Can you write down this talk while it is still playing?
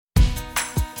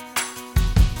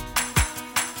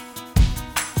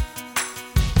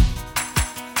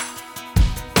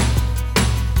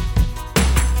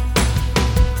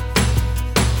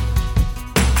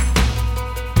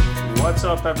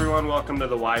up, everyone? Welcome to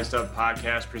the Wised Up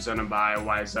podcast presented by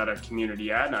Wayzata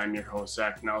Community Ed. I'm your host,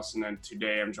 Zach Nelson, and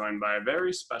today I'm joined by a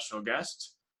very special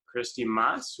guest, Christy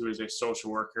Moss, who is a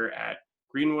social worker at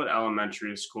Greenwood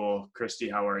Elementary School. Christy,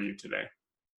 how are you today?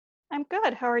 I'm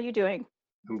good. How are you doing?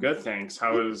 I'm good, thanks.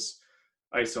 How is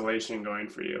isolation going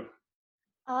for you?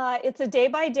 It's a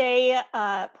day-by-day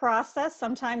process.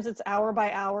 Sometimes it's hour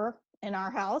by hour in our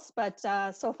house, but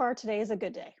so far today is a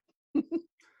good day.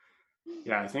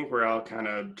 Yeah, I think we're all kind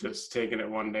of just taking it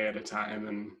one day at a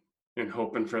time and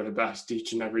hoping for the best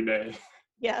each and every day.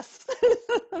 Yes.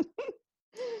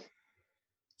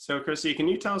 So, Christy, can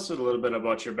you tell us a little bit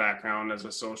about your background as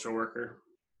a social worker?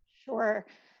 Sure.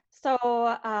 So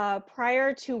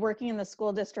prior to working in the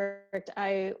school district,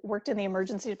 I worked in the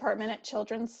emergency department at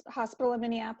Children's Hospital in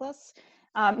Minneapolis,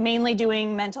 mainly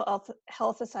doing mental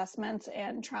health assessments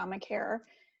and trauma care.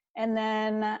 And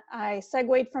then I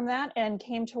segued from that and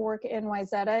came to work in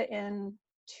Wayzata in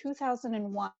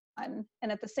 2001. And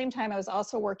at the same time, I was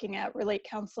also working at Relate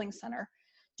Counseling Center,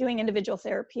 doing individual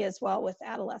therapy as well with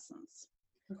adolescents.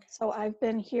 Okay. So I've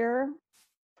been here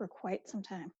for quite some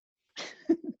time.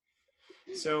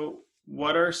 So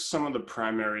what are some of the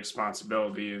primary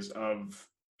responsibilities of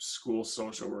school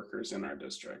social workers in our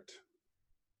district?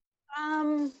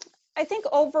 I think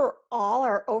overall,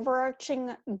 our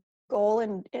overarching goal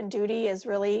and duty is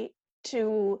really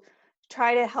to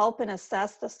try to help and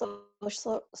assess the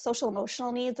social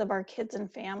emotional needs of our kids and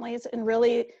families. And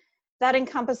really, that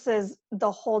encompasses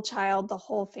the whole child, the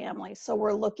whole family. So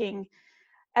we're looking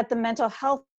at the mental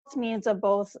health needs of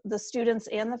both the students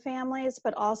and the families,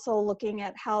 but also looking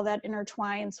at how that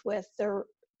intertwines with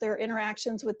their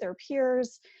interactions with their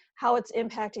peers, how it's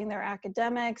impacting their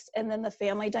academics, and then the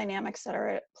family dynamics that are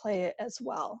at play as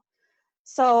well.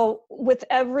 So with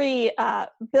every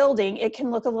building, it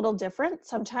can look a little different.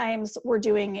 Sometimes we're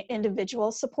doing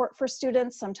individual support for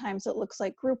students. Sometimes it looks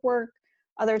like group work.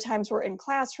 Other times we're in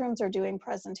classrooms or doing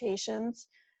presentations.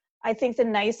 I think the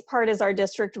nice part is our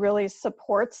district really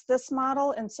supports this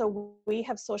model. And so we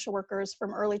have social workers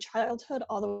from early childhood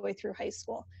all the way through high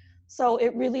school. So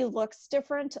it really looks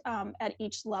different at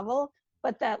each level,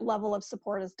 but that level of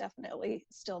support is definitely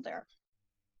still there.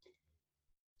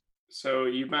 So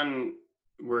you've been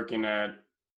working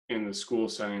in the school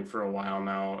setting for a while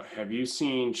now. Have you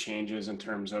seen changes in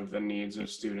terms of the needs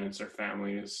of students or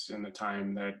families in the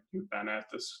time that you've been at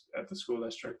the school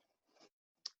district?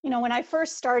 You know, when I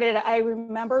first started, I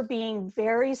remember being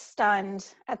very stunned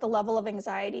at the level of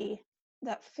anxiety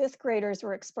that fifth graders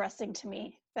were expressing to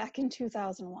me back in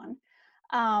 2001.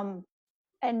 And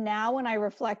now when I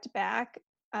reflect back,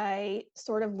 I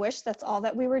sort of wish that's all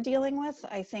that we were dealing with.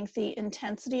 I think the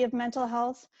intensity of mental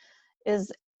health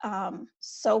is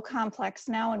so complex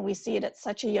now, and we see it at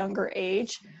such a younger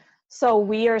age. So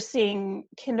we are seeing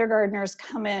kindergartners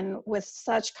come in with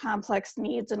such complex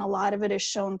needs, and a lot of it is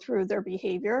shown through their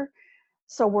behavior.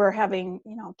 So we're having,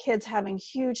 kids having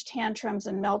huge tantrums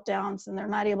and meltdowns, and they're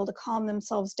not able to calm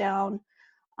themselves down.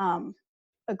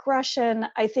 Aggression.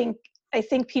 I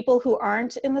think people who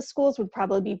aren't in the schools would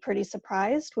probably be pretty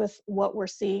surprised with what we're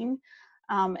seeing.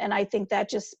 And I think that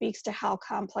just speaks to how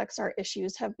complex our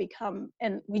issues have become,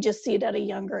 and we just see it at a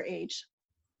younger age.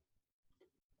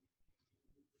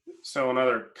 So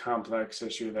another complex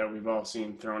issue that we've all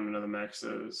seen thrown into the mix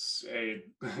is a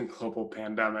global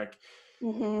pandemic.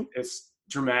 Mm-hmm. It's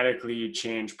dramatically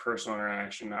changed personal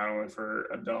interaction, not only for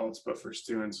adults, but for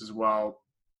students as well.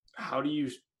 How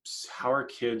are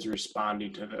kids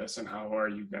responding to this, and how are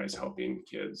you guys helping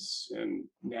kids in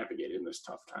navigating this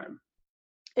tough time?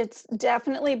 It's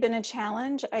definitely been a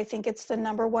challenge. I think it's the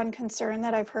number one concern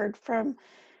that I've heard from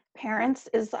parents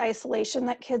is the isolation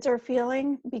that kids are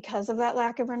feeling because of that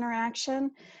lack of interaction.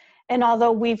 And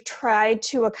although we've tried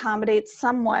to accommodate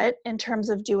somewhat in terms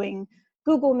of doing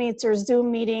Google Meets or Zoom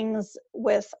meetings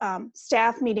with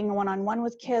staff meeting one-on-one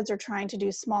with kids, or trying to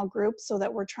do small groups so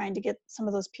that we're trying to get some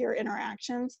of those peer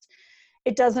interactions,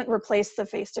 it doesn't replace the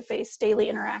face-to-face daily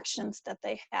interactions that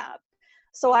they have.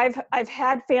 So I've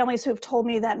had families who've told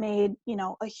me that made,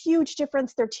 a huge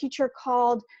difference. Their teacher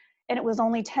called and it was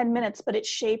only 10 minutes, but it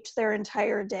shaped their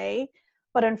entire day.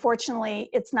 But unfortunately,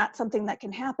 it's not something that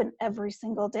can happen every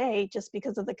single day just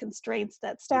because of the constraints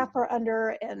that staff are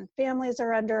under and families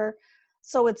are under.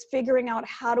 So it's figuring out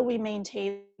how do we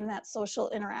maintain that social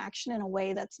interaction in a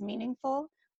way that's meaningful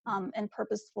and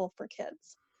purposeful for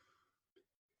kids.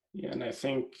 Yeah, and I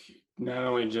think not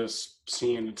only just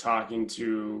seeing and talking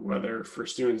to, whether for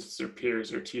students it's their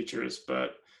peers or teachers,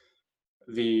 but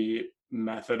the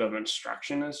method of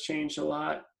instruction has changed a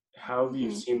lot. How have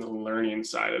you seen the learning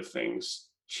side of things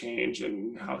change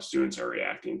and how students are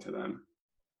reacting to them?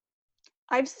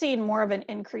 I've seen more of an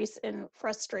increase in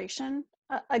frustration.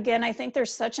 Again, I think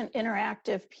there's such an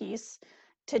interactive piece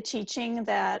to teaching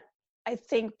that I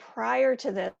think prior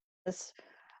to this,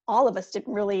 all of us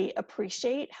didn't really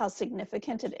appreciate how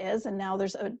significant it is. And now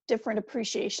there's a different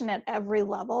appreciation at every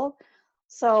level.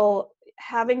 So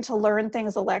having to learn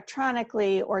things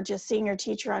electronically or just seeing your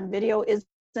teacher on video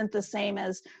isn't the same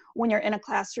as when you're in a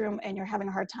classroom and you're having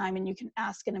a hard time and you can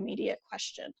ask an immediate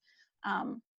question.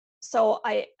 So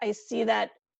I see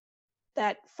that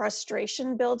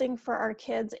frustration building for our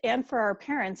kids and for our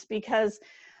parents, because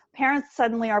parents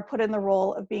suddenly are put in the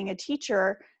role of being a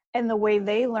teacher, and the way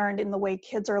they learned and the way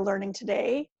kids are learning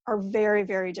today are very,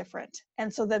 very different.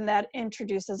 And so then that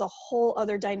introduces a whole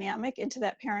other dynamic into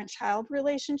that parent-child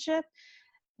relationship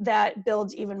that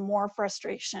builds even more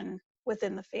frustration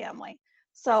within the family.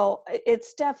 So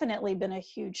it's definitely been a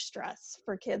huge stress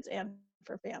for kids and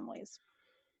for families.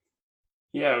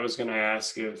 Yeah, I was going to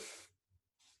ask if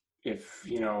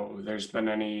there's been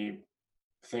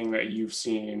anything that you've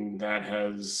seen that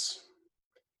has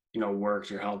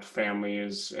worked or helped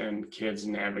families and kids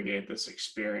navigate this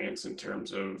experience in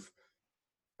terms of,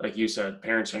 like you said,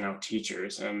 parents are now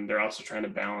teachers and they're also trying to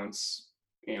balance,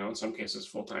 in some cases,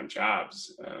 full-time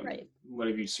jobs. Right. What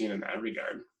have you seen in that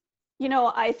regard?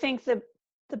 I think the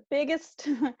biggest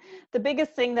the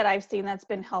biggest thing that I've seen that's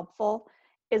been helpful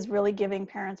is really giving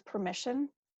parents permission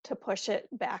to push it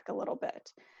back a little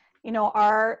bit.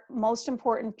 Our most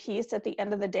important piece at the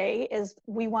end of the day is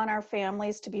we want our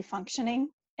families to be functioning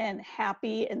and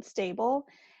happy and stable.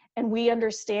 And we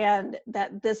understand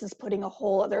that this is putting a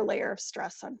whole other layer of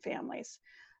stress on families.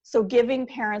 So giving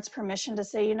parents permission to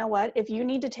say, you know what, if you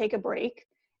need to take a break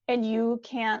and you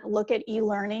can't look at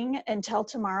e-learning until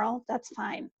tomorrow, that's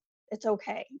fine. It's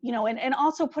okay. And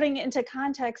also putting it into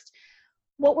context,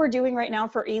 what we're doing right now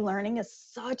for e-learning is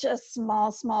such a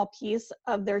small piece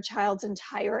of their child's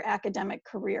entire academic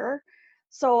career.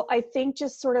 So I think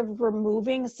just sort of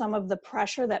removing some of the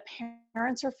pressure that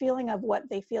parents are feeling of what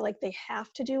they feel like they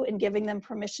have to do and giving them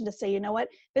permission to say, you know what,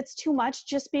 if it's too much,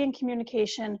 just be in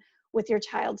communication with your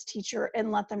child's teacher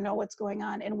and let them know what's going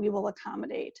on, and we will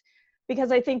accommodate.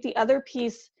 Because I think the other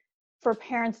piece for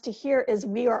parents to hear is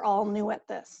we are all new at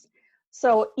this.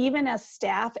 So even as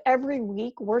staff, every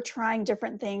week we're trying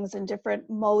different things and different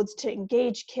modes to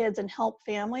engage kids and help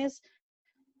families.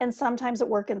 And sometimes it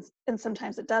works and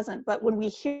sometimes it doesn't. But when we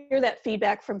hear that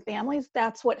feedback from families,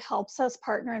 that's what helps us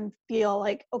partner and feel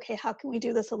like, okay, how can we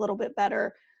do this a little bit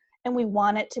better? And we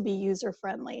want it to be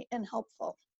user-friendly and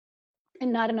helpful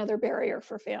and not another barrier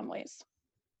for families.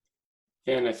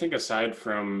 Yeah, and I think aside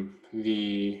from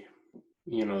the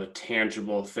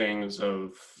tangible things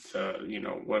of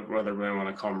whether we want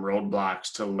to call them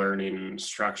roadblocks to learning and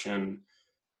instruction,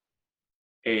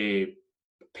 a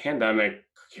pandemic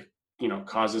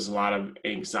causes a lot of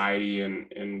anxiety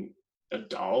in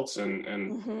adults and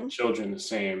Mm-hmm. children the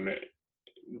same.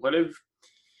 What have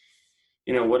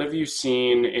what have you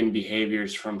seen in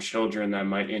behaviors from children that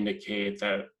might indicate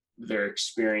that they're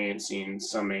experiencing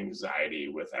some anxiety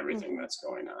with everything Mm-hmm. that's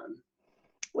going on?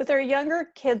 With our younger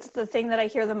kids, the thing that I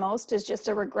hear the most is just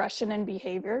a regression in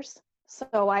behaviors.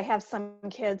 So I have some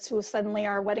kids who suddenly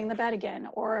are wetting the bed again,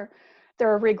 or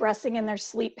they're regressing in their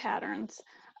sleep patterns,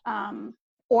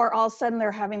 or all of a sudden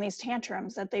they're having these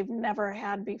tantrums that they've never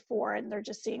had before, and they're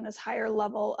just seeing this higher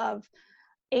level of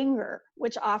anger,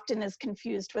 which often is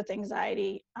confused with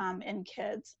anxiety in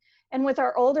kids. And with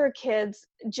our older kids,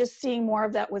 just seeing more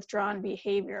of that withdrawn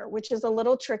behavior, which is a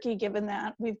little tricky given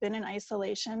that we've been in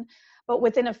isolation. But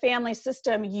within a family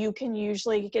system, you can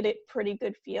usually get a pretty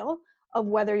good feel of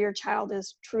whether your child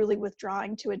is truly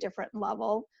withdrawing to a different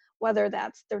level, whether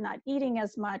that's they're not eating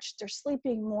as much, they're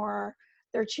sleeping more,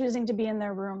 they're choosing to be in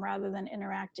their room rather than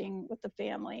interacting with the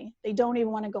family. They don't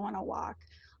even want to go on a walk.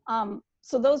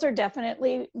 So those are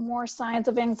definitely more signs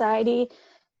of anxiety.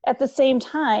 At the same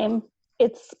time,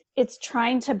 it's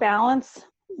trying to balance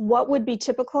what would be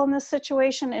typical in this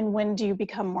situation and when do you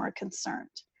become more concerned.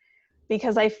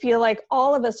 Because I feel like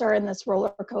all of us are in this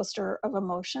roller coaster of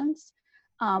emotions.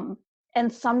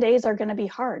 And some days are going to be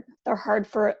hard. They're hard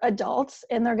for adults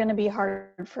and they're going to be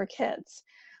hard for kids.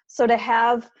 So to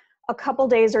have a couple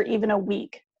days or even a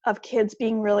week of kids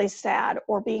being really sad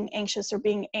or being anxious or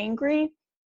being angry,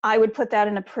 I would put that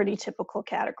in a pretty typical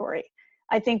category.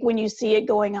 I think when you see it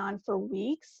going on for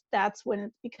weeks, that's when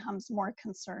it becomes more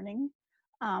concerning.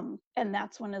 And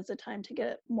that's when is the time to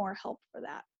get more help for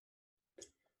that.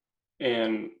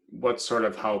 And what sort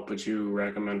of help would you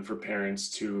recommend for parents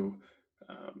to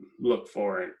look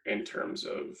for in terms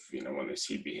of, when they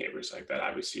see behaviors like that?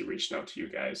 Obviously, reaching out to you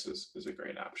guys is a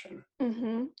great option.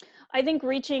 I think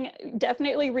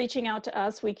definitely reaching out to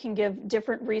us. We can give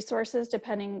different resources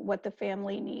depending what the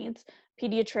family needs.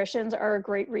 Pediatricians are a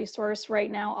great resource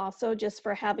right now also, just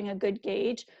for having a good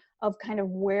gauge of kind of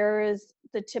where is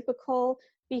the typical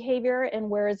behavior and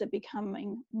where is it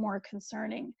becoming more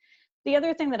concerning. The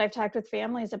other thing that I've talked with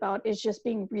families about is just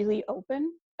being really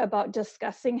open about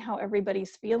discussing how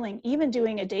everybody's feeling, even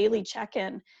doing a daily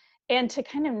check-in, and to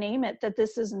kind of name it that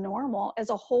this is normal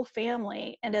as a whole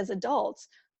family. And as adults,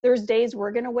 there's days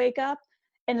we're going to wake up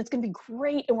and it's going to be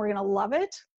great and we're going to love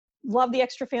it, love the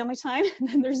extra family time. And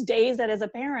then there's days that as a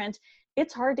parent,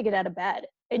 it's hard to get out of bed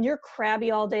and you're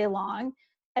crabby all day long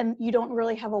and you don't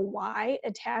really have a why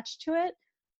attached to it.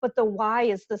 But the why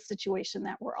is the situation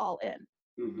that we're all in.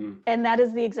 And that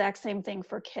is the exact same thing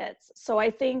for kids. So I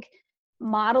think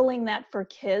modeling that for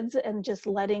kids and just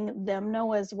letting them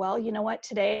know as well, you know what,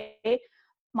 today,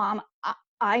 mom,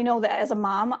 I know that as a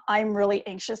mom, I'm really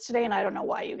anxious today and I don't know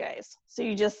why, you guys. So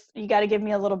you got to give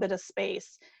me a little bit of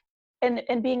space.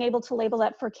 And being able to label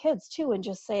that for kids too, and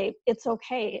just say, it's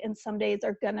okay. And some days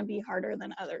are going to be harder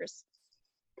than others.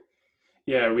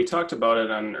 Yeah, we talked about it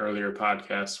on an earlier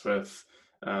podcast with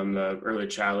the early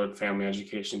childhood family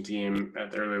education team at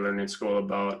the Early Learning School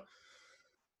about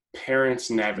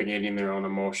parents navigating their own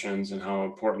emotions and how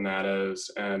important that is.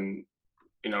 And,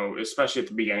 especially at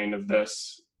the beginning of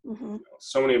this,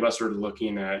 so many of us were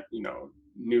looking at,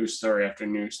 news story after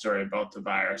news story about the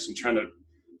virus and trying to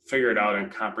figure it out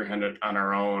and comprehend it on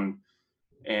our own.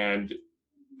 And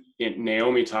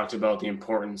Naomi talked about the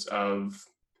importance of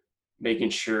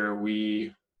making sure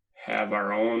we have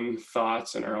our own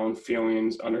thoughts and our own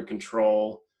feelings under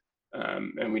control,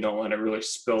 and we don't let it really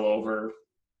spill over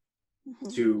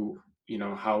to,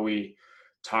 how we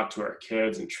talk to our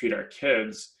kids and treat our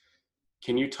kids.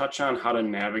 Can you touch on how to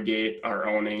navigate our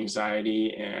own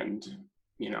anxiety and,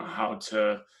 how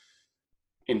to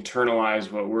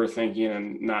internalize what we're thinking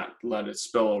and not let it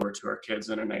spill over to our kids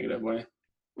in a negative way?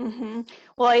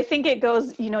 Well, I think it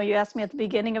goes, you asked me at the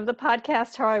beginning of the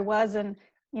podcast how I was, and,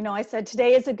 I said,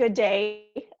 today is a good day.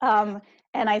 And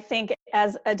I think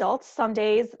as adults, some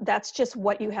days that's just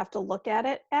what you have to look at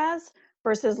it as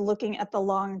versus looking at the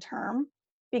long term,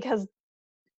 because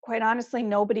quite honestly,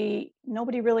 nobody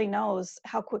really knows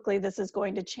how quickly this is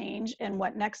going to change and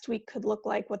what next week could look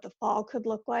like, what the fall could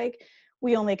look like.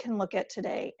 We only can look at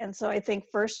today. And so I think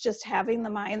first, just having the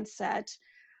mindset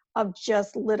of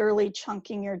just literally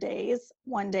chunking your days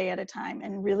one day at a time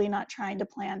and really not trying to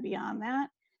plan beyond that.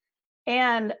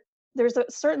 And there's a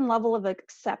certain level of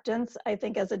acceptance, I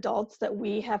think, as adults, that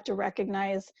we have to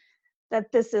recognize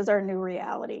that this is our new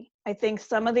reality. I think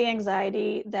some of the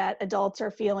anxiety that adults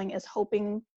are feeling is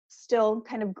hoping, still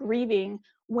kind of grieving,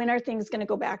 when are things going to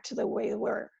go back to the way they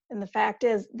were? And the fact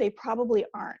is, they probably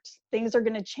aren't. Things are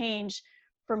going to change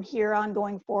from here on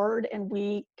going forward, and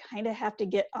we kind of have to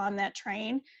get on that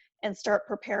train and start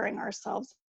preparing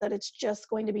ourselves that it's just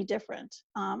going to be different.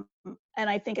 And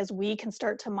I think as we can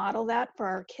start to model that for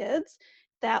our kids,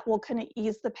 that will kind of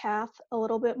ease the path a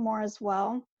little bit more as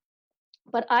well.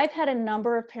 But I've had a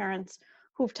number of parents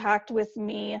who've talked with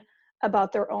me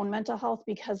about their own mental health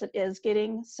because it is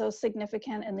getting so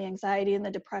significant, and the anxiety and the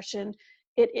depression,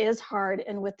 it is hard.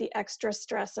 And with the extra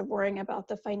stress of worrying about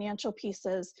the financial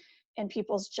pieces and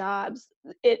people's jobs,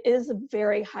 it is a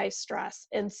very high stress.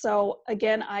 And so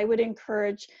again, I would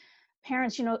encourage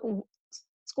parents,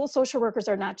 school social workers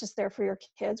are not just there for your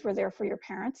kids, we're there for your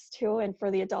parents too, and for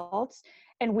the adults.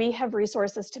 And we have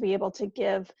resources to be able to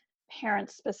give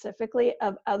parents specifically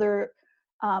of other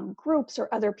groups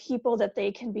or other people that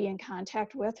they can be in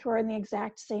contact with who are in the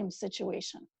exact same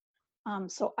situation.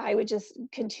 So I would just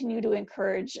continue to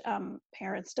encourage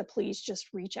parents to please just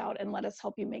reach out and let us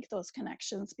help you make those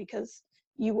connections, because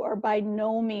you are by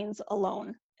no means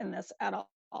alone in this at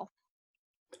all.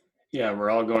 Yeah, we're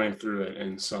all going through it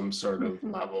in some sort of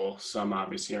level. Some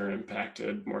obviously are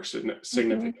impacted more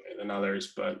significantly than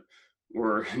others, but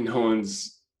no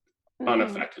one's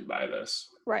unaffected by this.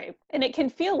 Right. And it can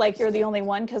feel like you're the only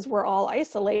one because we're all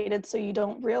isolated, so you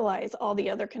don't realize all the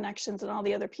other connections and all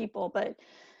the other people, but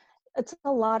it's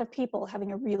a lot of people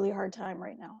having a really hard time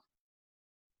right now.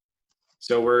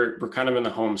 So we're kind of in the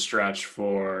home stretch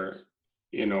for,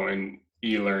 in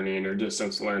e-learning or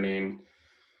distance learning.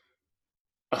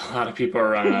 A lot of people are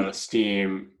running out of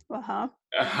steam.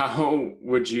 How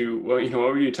would you, what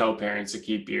would you tell parents to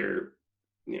keep your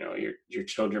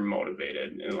children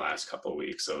motivated in the last couple of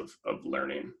weeks of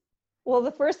learning? Well,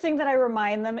 the first thing that I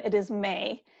remind them, it is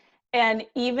May, And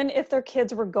even if their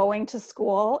kids were going to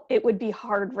school, it would be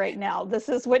hard right now. This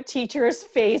is what teachers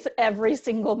face every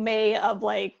single May of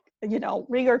like,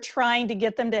 we are trying to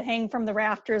get them to hang from the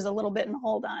rafters a little bit and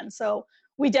hold on. So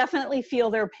we definitely feel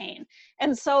their pain.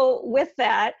 And so with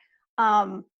that,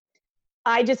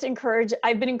 I've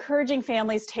been encouraging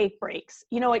families take breaks.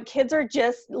 You know what, kids are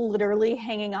just literally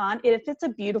hanging on. If it's a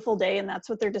beautiful day and that's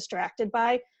what they're distracted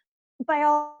by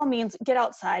all means, get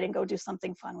outside and go do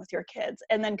something fun with your kids,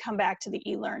 and then come back to the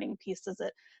e-learning pieces.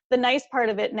 The nice part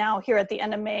of it now here at the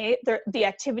end of May, the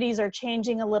activities are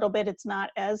changing a little bit. It's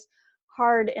not as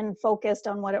hard and focused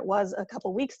on what it was a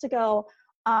couple weeks ago.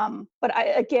 But I,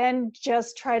 again,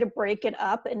 just try to break it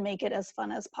up and make it as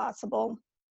fun as possible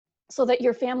so that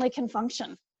your family can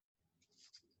function.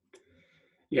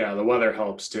 Yeah, the weather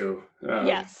helps too.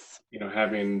 Yes.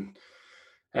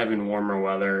 Having warmer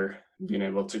weather, being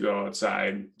able to go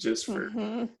outside just for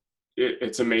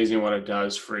it's amazing what it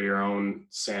does for your own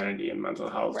sanity and mental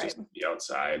health. Right. Just to be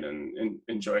outside and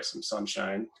enjoy some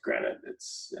sunshine. Granted, I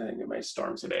think it might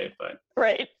storm today, but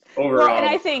right. Overall, well, and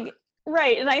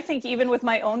I think even with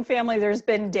my own family, there's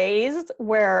been days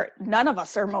where none of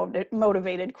us are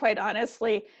motivated, quite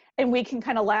honestly, and we can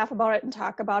kind of laugh about it and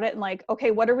talk about it and like,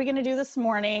 okay, what are we going to do this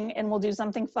morning? And we'll do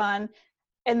something fun.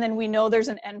 And then we know there's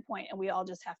an end point and we all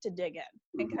just have to dig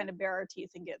in and kind of bare our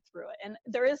teeth and get through it. And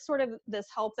there is sort of this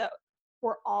help that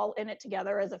we're all in it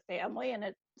together as a family. And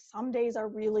some days are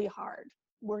really hard.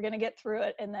 We're going to get through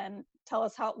it and then tell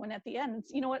us how it went at the end.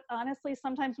 You know what, honestly,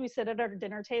 sometimes we sit at our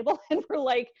dinner table and we're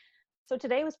like, so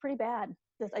today was pretty bad.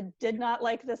 I did not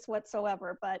like this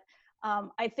whatsoever. But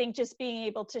I think just being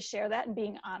able to share that and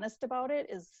being honest about it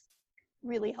is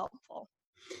really helpful.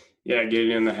 Yeah, getting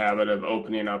in the habit of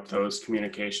opening up those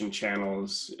communication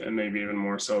channels, and maybe even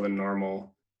more so than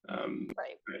normal.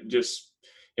 Right. Just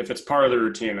if it's part of the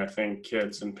routine, I think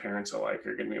kids and parents alike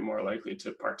are going to be more likely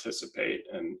to participate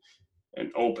and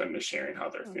open to sharing how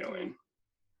they're feeling.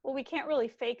 Well, we can't really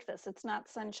fake this. It's not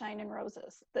sunshine and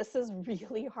roses. This is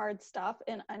really hard stuff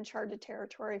and uncharted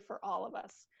territory for all of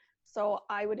us. So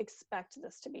I would expect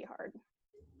this to be hard.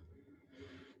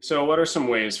 So what are some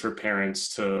ways for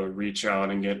parents to reach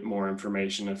out and get more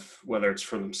information, whether it's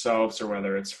for themselves or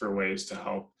whether it's for ways to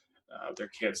help their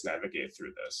kids navigate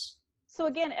through this? So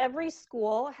again, every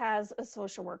school has a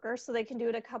social worker, so they can do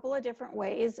it a couple of different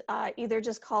ways, either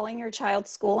just calling your child's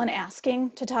school and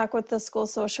asking to talk with the school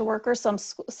social worker. Some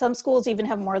schools even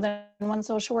have more than one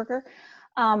social worker.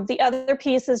 The other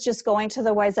piece is just going to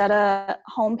the Wayzata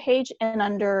homepage, and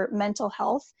under mental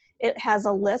health, it has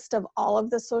a list of all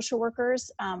of the social workers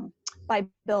by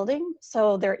building.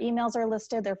 So their emails are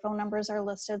listed, their phone numbers are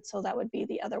listed. So that would be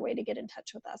the other way to get in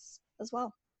touch with us as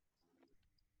well.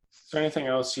 Is there anything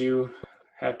else you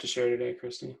have to share today,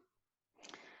 Christy?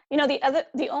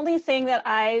 The only thing that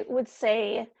I would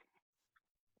say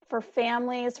for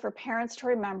families, for parents to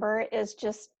remember is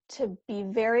just to be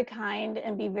very kind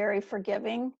and be very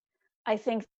forgiving. I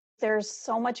think there's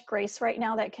so much grace right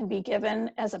now that can be given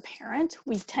as a parent.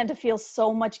 We tend to feel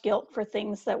so much guilt for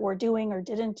things that we're doing or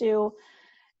didn't do.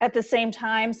 At the same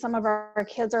time, some of our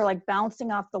kids are like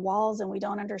bouncing off the walls and we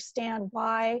don't understand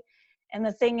why. And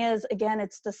the thing is, again,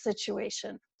 it's the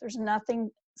situation. There's nothing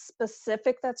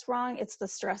specific that's wrong. It's the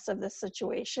stress of this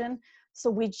situation. So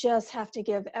we just have to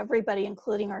give everybody,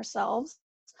 including ourselves,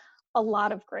 a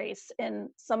lot of grace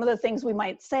in some of the things we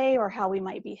might say or how we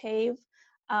might behave.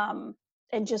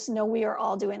 And just know we are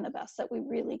all doing the best that we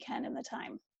really can in the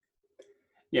time.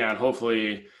 Yeah, and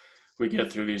hopefully we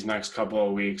get through these next couple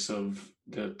of weeks of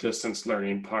the distance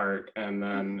learning part, and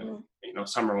then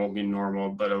summer won't be normal,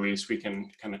 but at least we can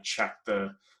kind of check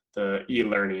the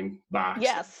e-learning box.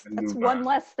 Yes, that's one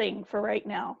less thing for right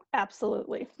now.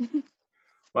 Absolutely.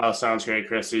 Well, sounds great,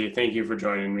 Christy. Thank you for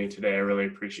joining me today. I really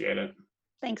appreciate it.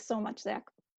 Thanks so much, Zach.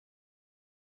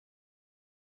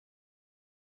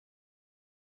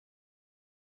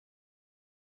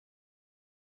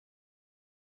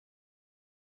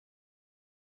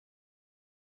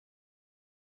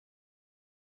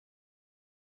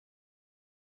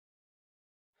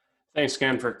 Thanks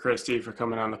again for Christy for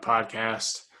coming on the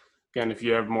podcast. Again, if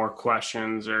you have more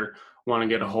questions or want to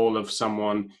get a hold of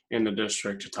someone in the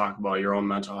district to talk about your own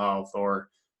mental health or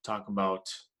talk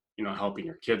about, helping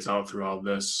your kids out through all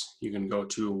this, you can go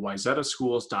to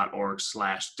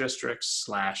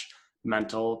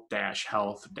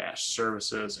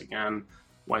wayzataschools.org/districts/mental-health-services. Again,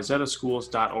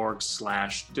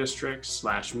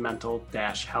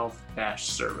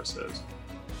 wayzataschools.org/districts/mental-health-services.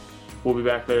 We'll be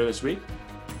back later this week.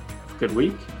 Have a good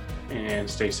week and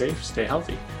stay safe, stay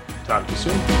healthy. Talk to you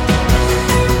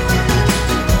soon.